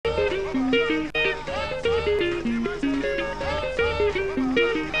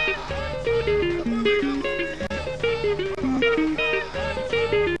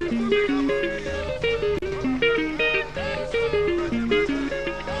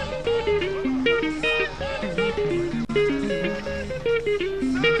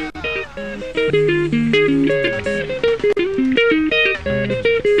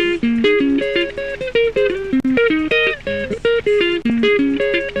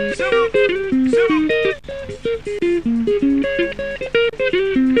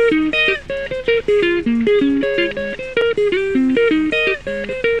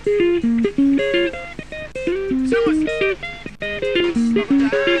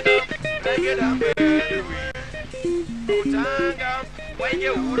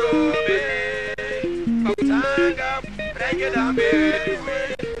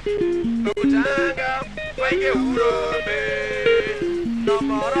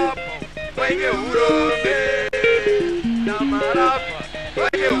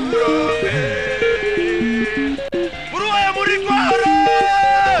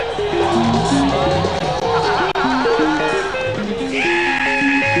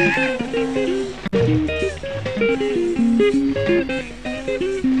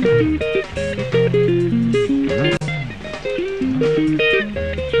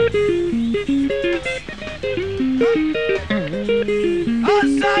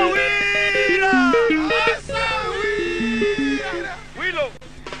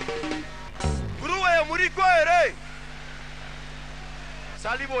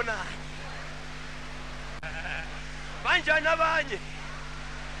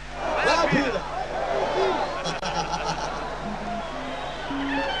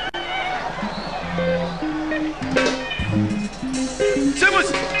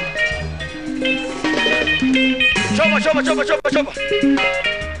Chopa.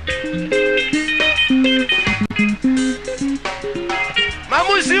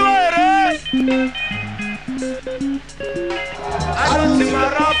 Mamuzi were. Anoti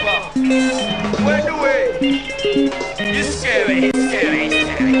marapa. Where do we? It's scary.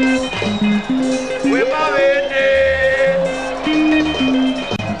 We mavende.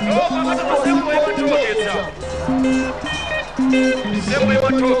 No, mama don't say we want to get. Say we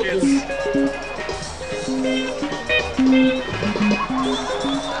want to get.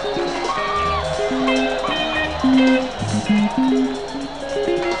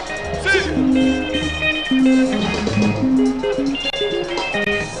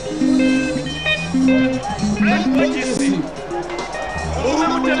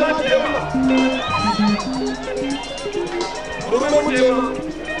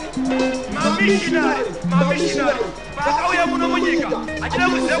 Missionary, bakauya muno munyika akira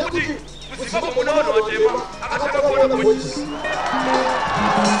kuziya kuti kuziva muno wano watema akataka kuona boys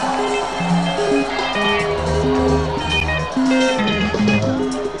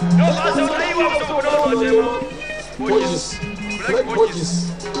no basa unaiwa muno watema boys black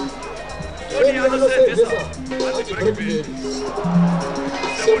boys oni anosendesa asi black boys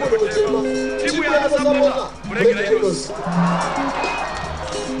sebo watema timu ya sabota black heroes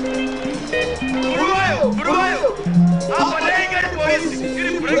Bulawayo. Apa lenga polisi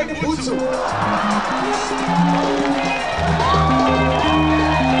kiri break butsu.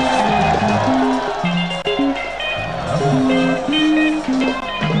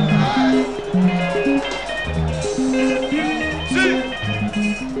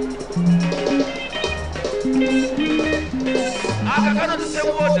 Aka kana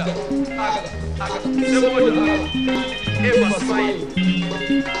tsemoda. Aka tsemoda. Eva smile.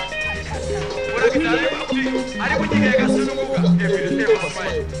 Ari kunyika yakasuluka everything was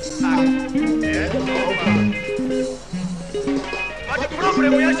fine. But the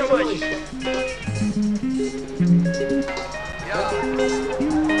problem yacho manje.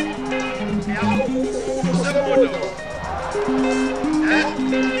 Semodo.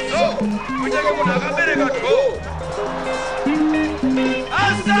 So, kunyaka kuna kabereka to.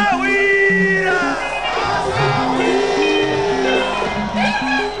 Asawira.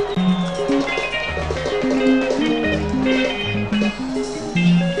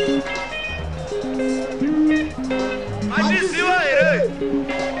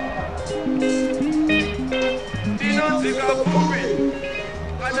 Kapfupi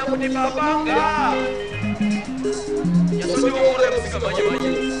kana kuti babanga yasoti wongora kusika manje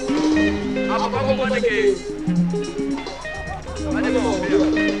apa pango paneke ane maombea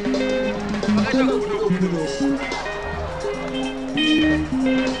akaita kudo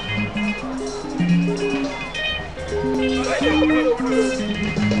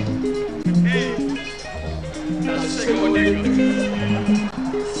naseka modeka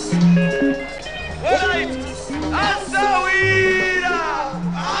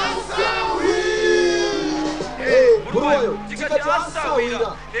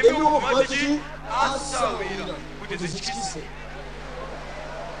Asawira, ebiwo kumati asawira, kuti zichitise.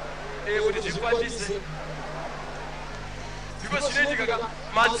 Kuti zikwatise. Because chinetika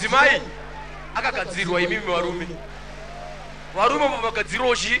madzimai akagadzirwa imimi varume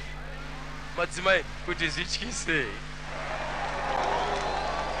vamagadziroshi madzimai kuti zityise.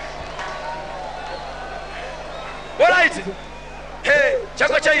 Alright. Hey,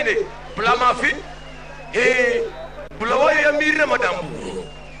 chaka chaine bulamafi. Hey, bulawayo yamirira madamburo.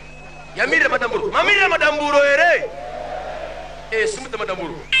 Yamirira madamburo. Mamirira madamburo ere. Simuta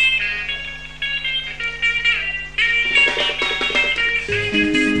madamburo.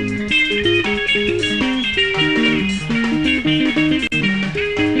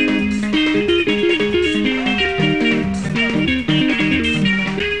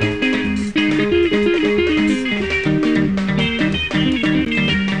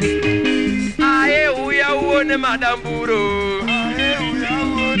 Madamburo, aye uya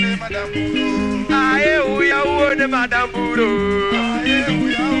uone madamburo, aye uya uone madamburo, aye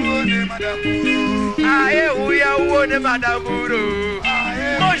uya uone madamburo, aye uya uone madamburo,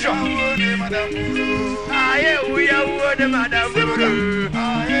 mojo uone madamburo, aye uya uone madamburo,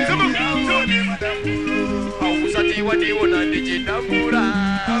 aye uya uone madamburo, ausati wadi wona ndijitambura,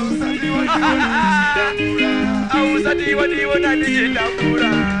 ausati wadi wona ndijitambura, ausati wadi wona ndijitambura,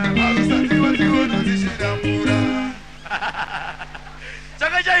 ausati wadi wona ndijitambura.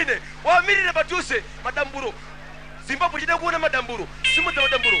 Chaka chaine wamirire patuse madamburo. Zimbabwe chida kuona madamburo. Simuta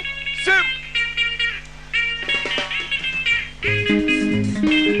madamburo. Sim.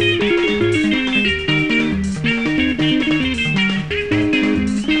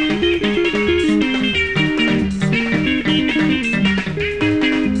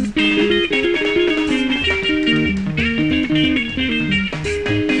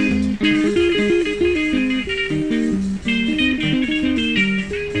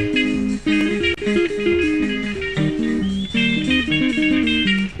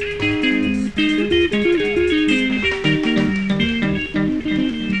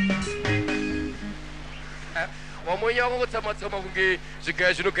 Tsama kunge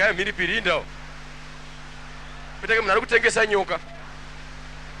zvikaya zvinogaya mhiri pirinda peteke munhu ari kutengesa nyoka.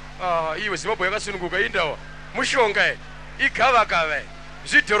 Iwe Zimbabwe yakasununguka indawa mushonga here igavakava here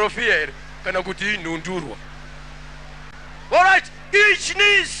zvidhorofiya here kana kuti inhundurwa. Alright,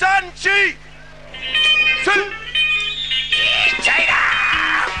 ichni sanchi China.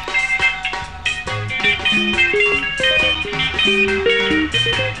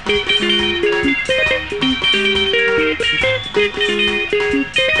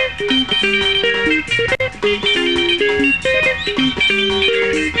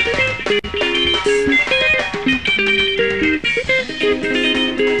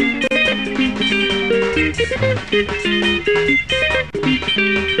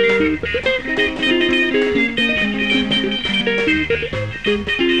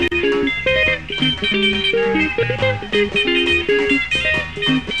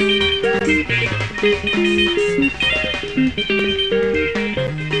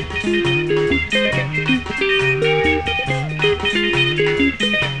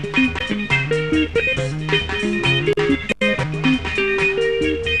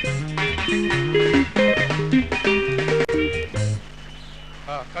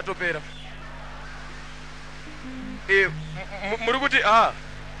 Katopera. Murukuti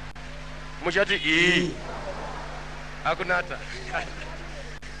muchati akunata.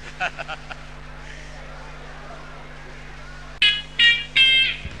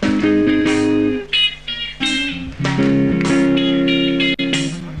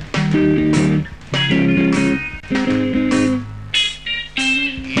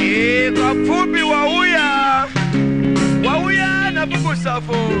 Kapfupi wauya na bubu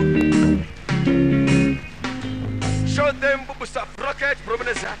safo. Show them bubu saf rocket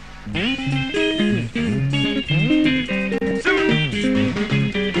prominence.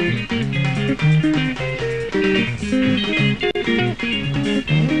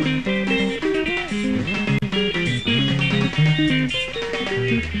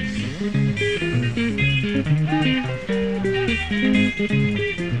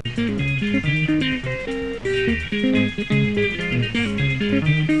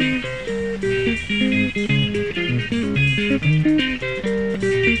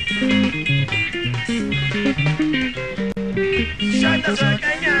 Shanda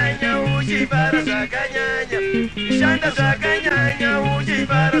zakanyanya ujibara zakanyanya. Shanda zakanyanya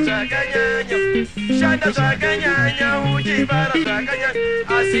ujibara zakanyanya. Shanda zakanyanya ujibara zakanyanya.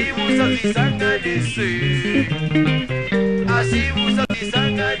 Asibusa zisanganise. Asibusa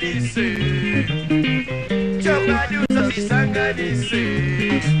zisanganise. Chokadiusa zisanganise.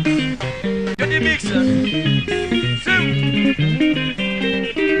 You're the mixer. Sim.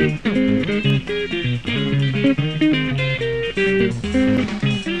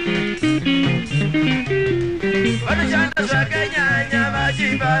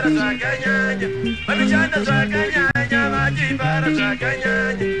 zakanyanya mamishanda zakanyanya majibara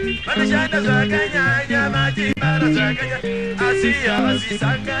zakanyanya mamishanda zakanyanya majibara zakanyanya asiya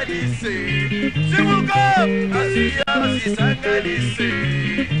basisanganise simuko asiya basisanganise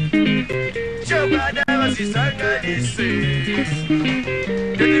chobada basisanganise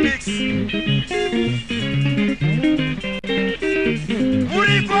Dirty mix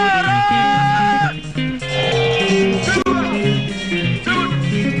Murifara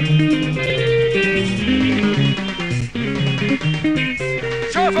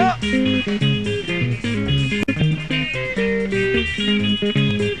Chauffeur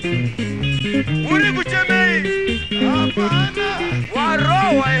Uri kuchemei Hapana Waro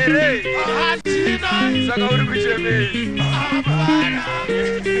waere Achina Saka uri kuchemei Hapana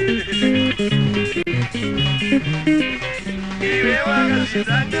Iwe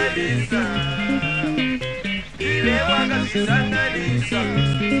wakazizanganisa Iwe wakazizanganisa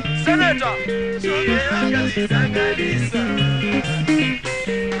Senator Iwe wakazizanganisa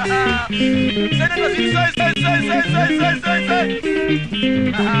Senator say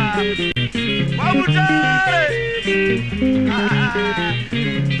Mabutare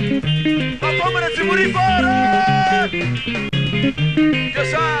Mapomere Timuri Fora Yes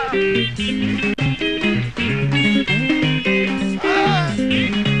sir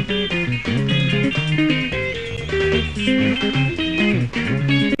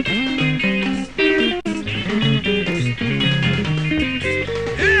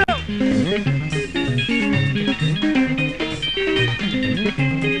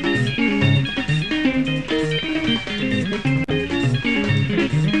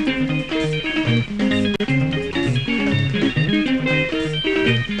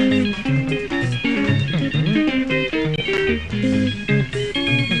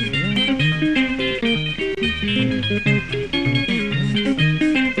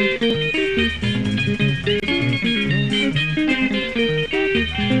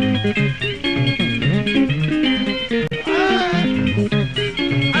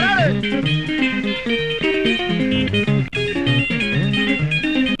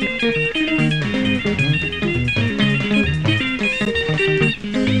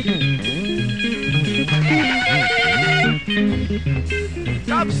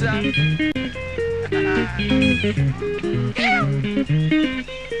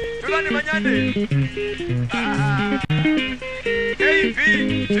Tulani manyande KV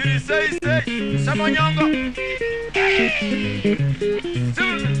Turiseise Samanyongo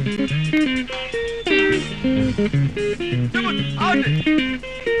Tumut Ade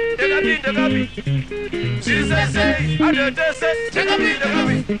Degabi Turiseise Adetese Degabi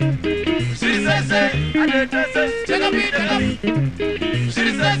Turiseise Adetese Degabi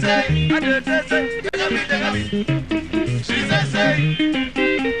Turiseise Adetese Degabi Turiseise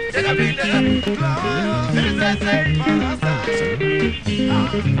Degabi Turiseise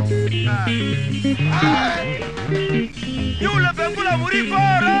Yule pengula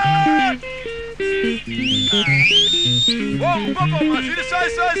murifara Bom bom masiri sai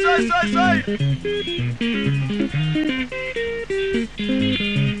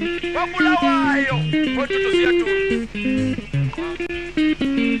Bulawayo Potuto siatu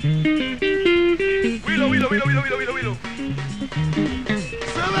Wilo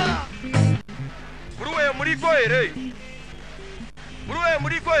Sama Buruwe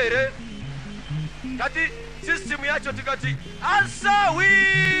muriko ere Kati system yacho tikati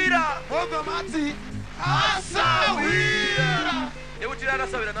Asawira Ogo mati Asawira Ebu tira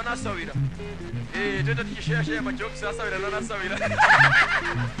nasawira na nasawira Teta tikishare majokes asawira na nasawira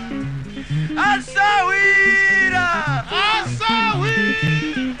Asawira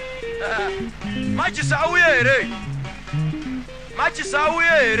Machi sawire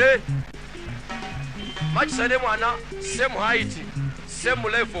Machi sane mwana same height same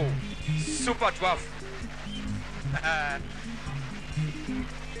level super 12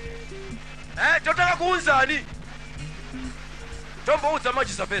 Totaka kuunzani Tombo uza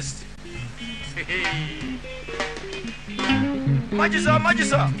Machi sa best Majisa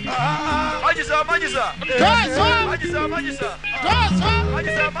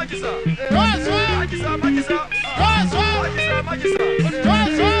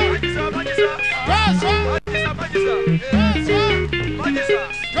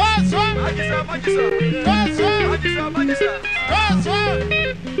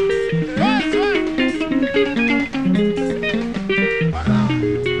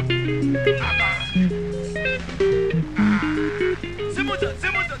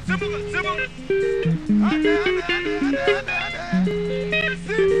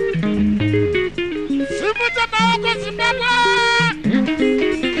Zimbabwe.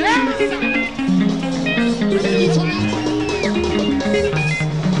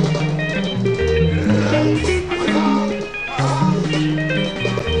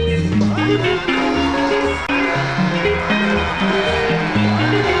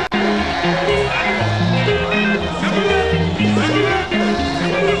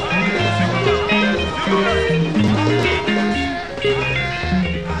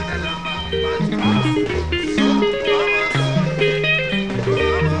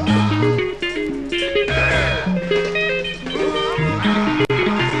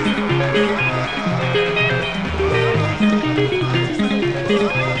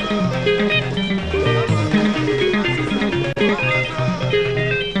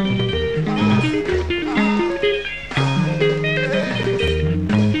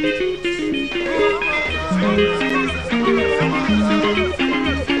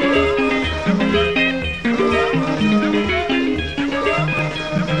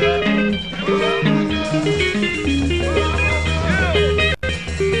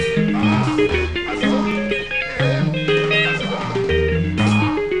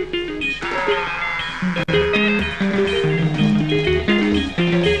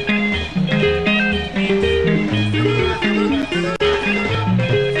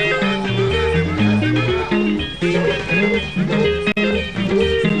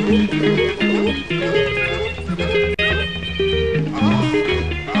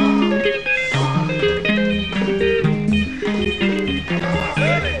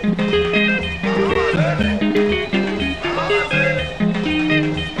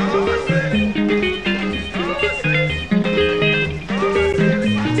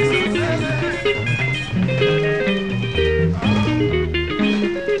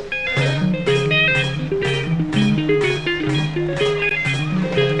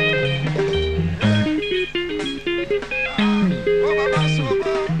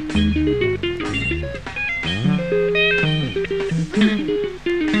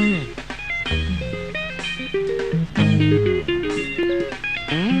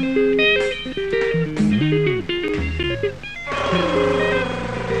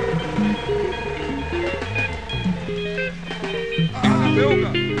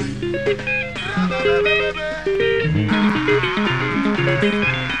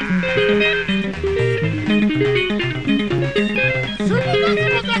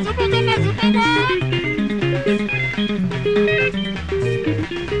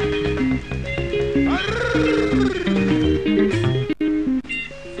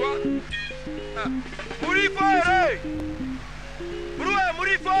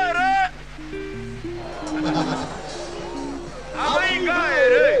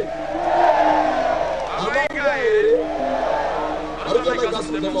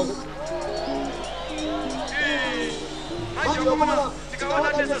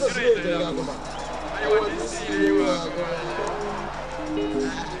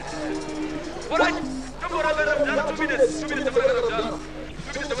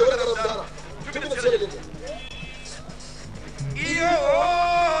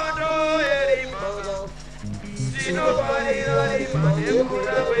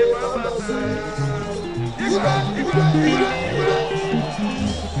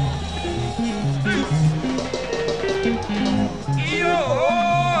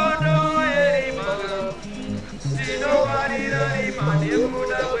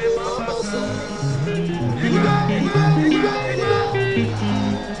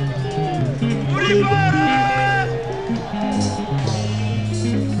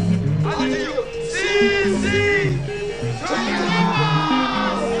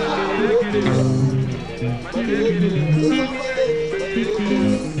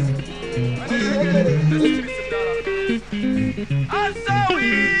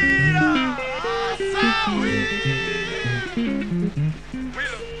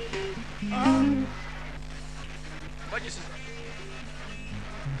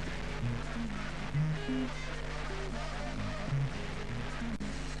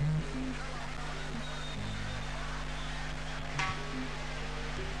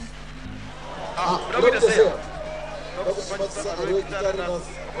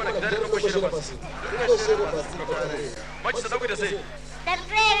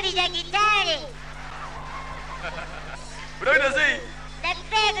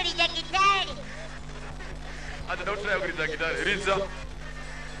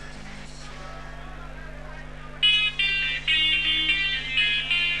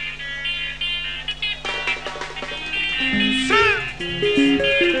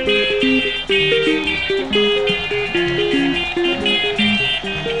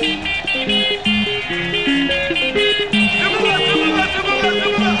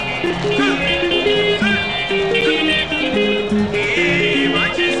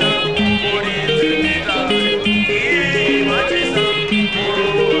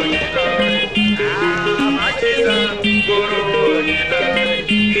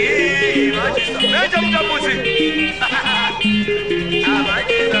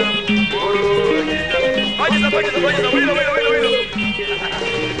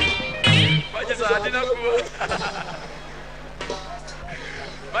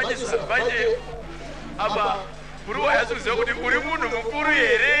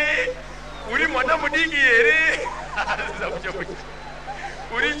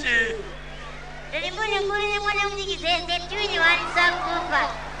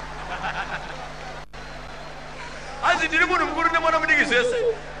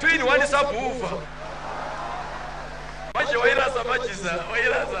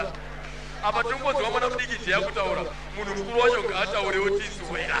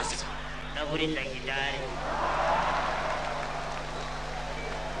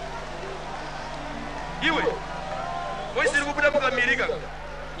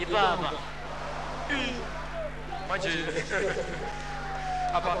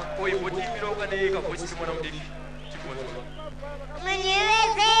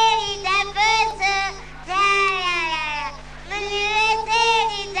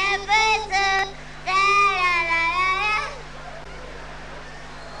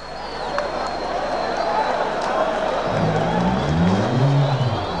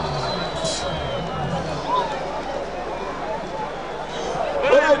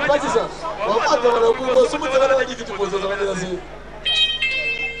 chipoza zakamira sei.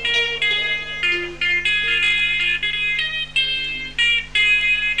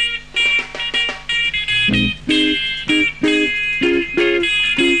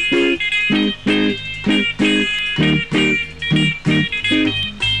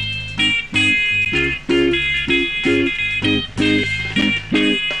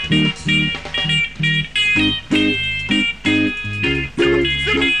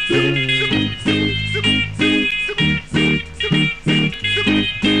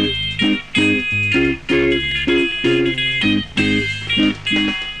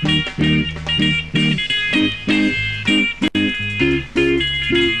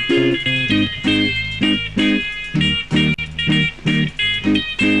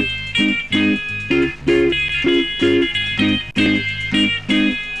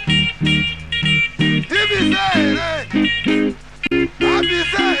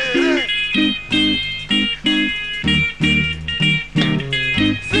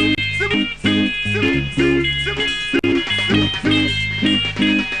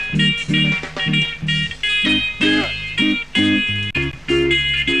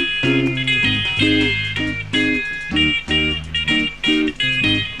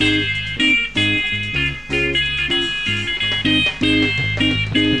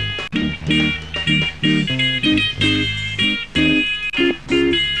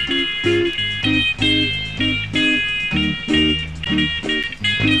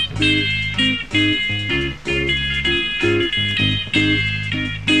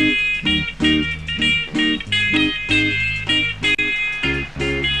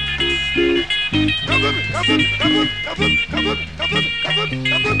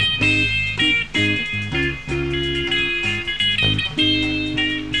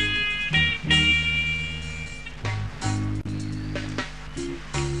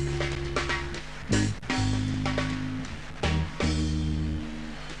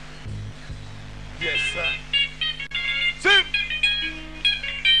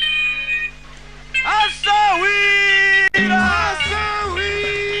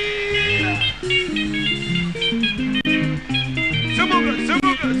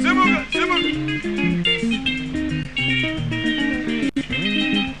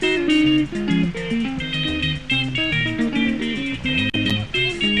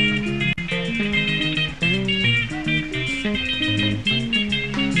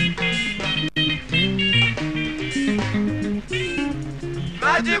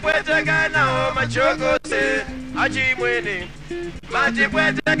 Machokose, achimwene.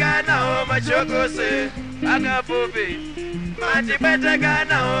 Matipwetekana o machokose, akapupi.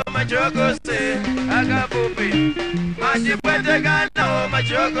 Matipwetekana o machokose, akapupi. Matipwetekana o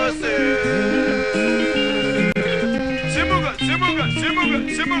machokose. Simuga, simuga, simuga,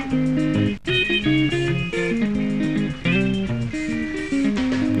 simuga.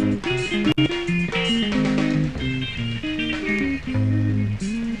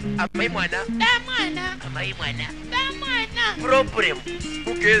 Amai mwana. Da mwana. Amai mwana. Da mwana. Problem.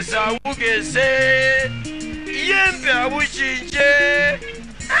 Ugeza ugeze. Yembe abuchinje.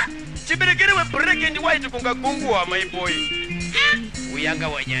 Chiberekere we break and white kunga gungu wa my boy. Uyanga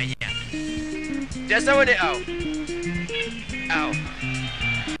wanyanya. Jasa wone au. Au.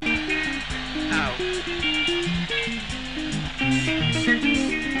 Au.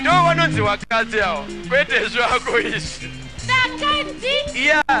 Ndo wanonzi wakazi hao. Kwete zwako isi. Dakandi?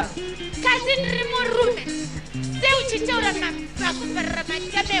 Yeah. Kasi nrimurume. Se uchichora makumbara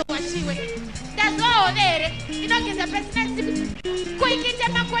matame washiwe. Dazo vere. Inokeza presidenti. Kuikita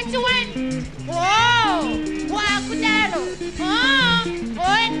makwati wani. Oh. Wakudaro.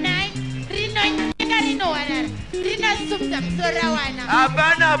 Oh nai. Rino nyinga rino wanara. Rino sumta msora wana.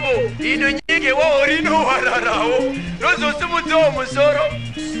 Abana bo. Ino nyinge wo rino wanarao. Rozo sumuto musoro.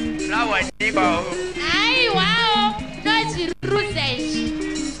 Rawa niba. Ai wao. Noji ruseji.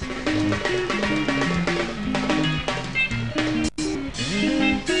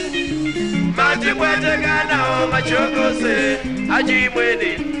 Matipwetekana o machokose,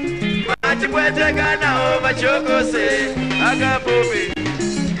 achimwene. Matipwetekana o machokose, akapupi.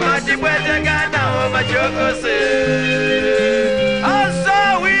 Matipwetekana o machokose.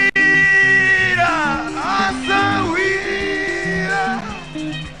 Asawira, asawira.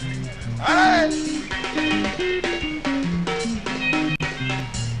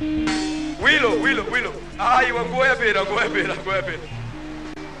 Wilo. Ai, wangoya pera.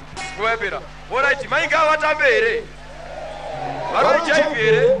 Guebera. Alright, mainga watambere. Baro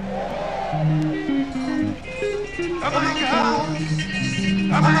chaivere.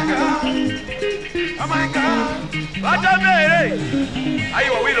 Vatamere.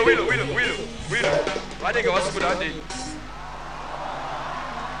 Aiwa wilo. Vanenge vasikuda ande.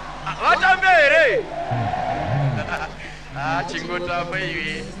 Vatamere. Chingota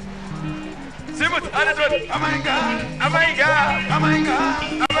baby. Simut anatot. Amainga.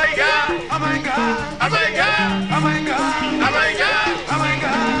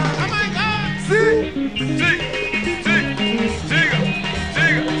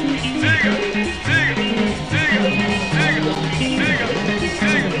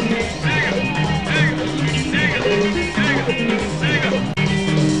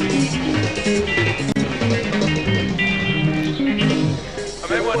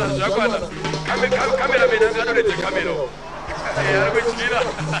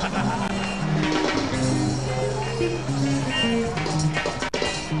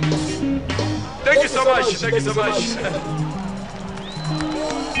 Thank you so much.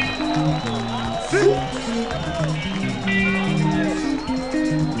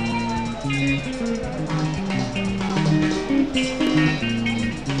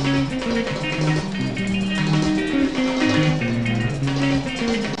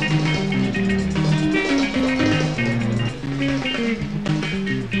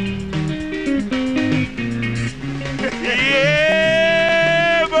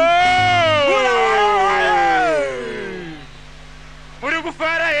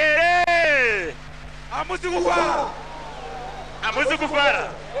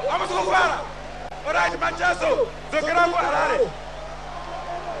 Amuzukufara. Alright, Manchaso. Zokeraku Harare.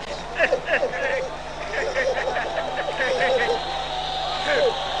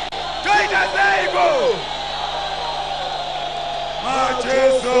 Join us, Neighbor.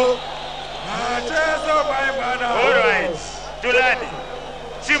 Manchaso, my man. Alright, Tulani.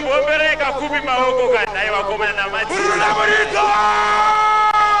 Chimbombere kapfupi maoko kana iwa komana na machi.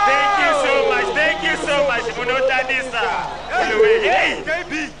 Thank you so much. Munotandisa. Hey,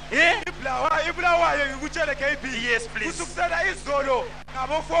 KB. Eh? Ibulawayo nguchele KB. Yes, please. Usukusela izolo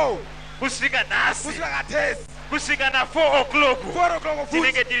ngabo 4. Kusika nasi. Kusika ngathesi. Kusika na 4 o'clock. 4 o'clock futhi.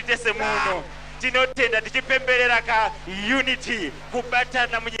 Tinenge tilitese muno. Tinotenda tichipemberera ka unity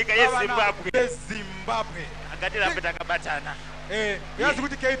kubatana munyika yeZimbabwe. Akatirambe takabatana. Yazi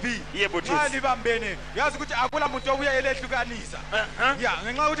ukuthi KB. Yebo Cha libambene. Yazi ukuthi akula muntu obuya elehlukanisa. Yeah,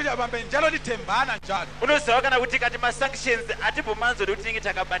 ngenxa ukuthi libambene njalo lithembana njalo. Unoziwa kana kuti kati ma sanctions atipomanzo kuti tinenge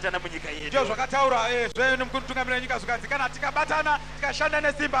takabatana munyika yedu. Nje zvakataura zvene mukuru tungamira nyika zvikanzi kana tikabatana tikashanda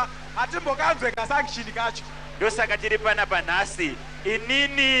nesimba atimbokanzwe ka sanction kacho. Ndosaka tiri pana panhasi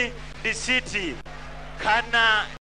inini ndichiti kana